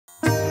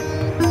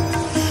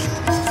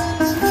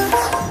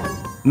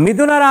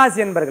மிதுன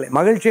ராசி என்பர்களே,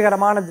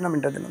 மகிழ்ச்சிகரமான தினம்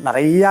என்ற தினம்.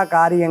 நிறையா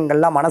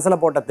காரியங்கள்லாம் மனசில்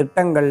போட்ட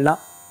திட்டங்கள்லாம்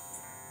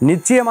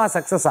நிச்சயமாக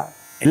சக்ஸஸ் ஆகும்.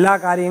 எல்லா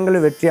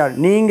காரியங்களும் வெற்றியாகும்.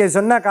 நீங்கள்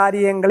சொன்ன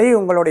காரியங்களை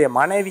உங்களுடைய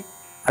மனைவி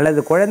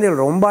அல்லது குழந்தைகள்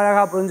ரொம்ப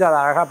அழகாக புரிஞ்சு அதை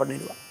அழகாக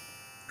பண்ணிடுவாங்க.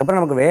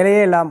 அப்புறம் நமக்கு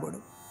வேலையே இல்லாமல்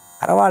போயிடும்.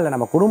 பரவாயில்ல,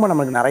 நம்ம குடும்பம்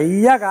நமக்கு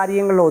நிறையா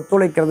காரியங்களில்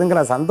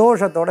ஒத்துழைக்கிறதுங்கிற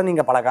சந்தோஷத்தோடு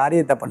நீங்கள் பல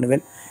காரியத்தை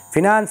பண்ணுவேன்.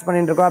 ஃபினான்ஸ்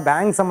பண்ணிட்டு இருக்கவா,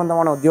 பேங்க்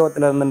சம்மந்தமான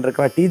உத்தியோகத்தில்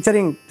இருந்துருக்கவா,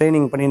 டீச்சரிங்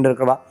ட்ரைனிங் பண்ணிட்டு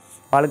இருக்கவா,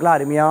 அவளுக்குலாம்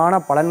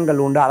அருமையான பலன்கள்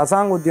உண்டு.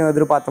 அரசாங்க உத்தியோகம்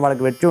எதிர்பார்த்தவளுக்கு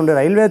வெற்றி உண்டு.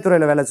 ரயில்வே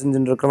துறையில் வேலை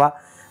செஞ்சுட்டு இருக்கிறவா,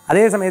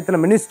 அதே சமயத்தில்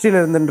மினிஸ்ட்ரியில்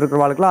இருந்துட்டு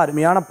இருக்கிறவளுக்குலாம்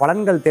அருமையான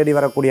பலன்கள் தேடி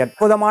வரக்கூடிய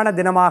அற்புதமான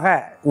தினமாக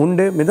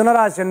உண்டு.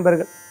 மிதுனராசி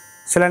என்பர்கள்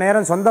சில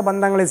நேரம் சொந்த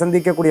பந்தங்களை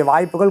சந்திக்கக்கூடிய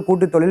வாய்ப்புகள்,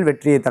 கூட்டுத் தொழில்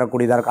வெற்றியை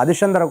தரக்கூடியதாக இருக்கும்.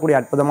 அதிர்ஷ்டம் தரக்கூடிய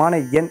அற்புதமான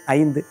எண்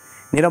 5,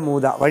 நிறம்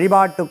ஊதா.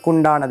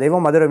 வழிபாட்டுக்குண்டான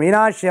தெய்வம் மதுரை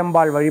மீனாட்சி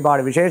அம்பாள்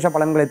வழிபாடு. விசேஷ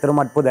பலன்களை தரும்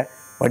அற்புத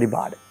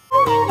வழிபாடு.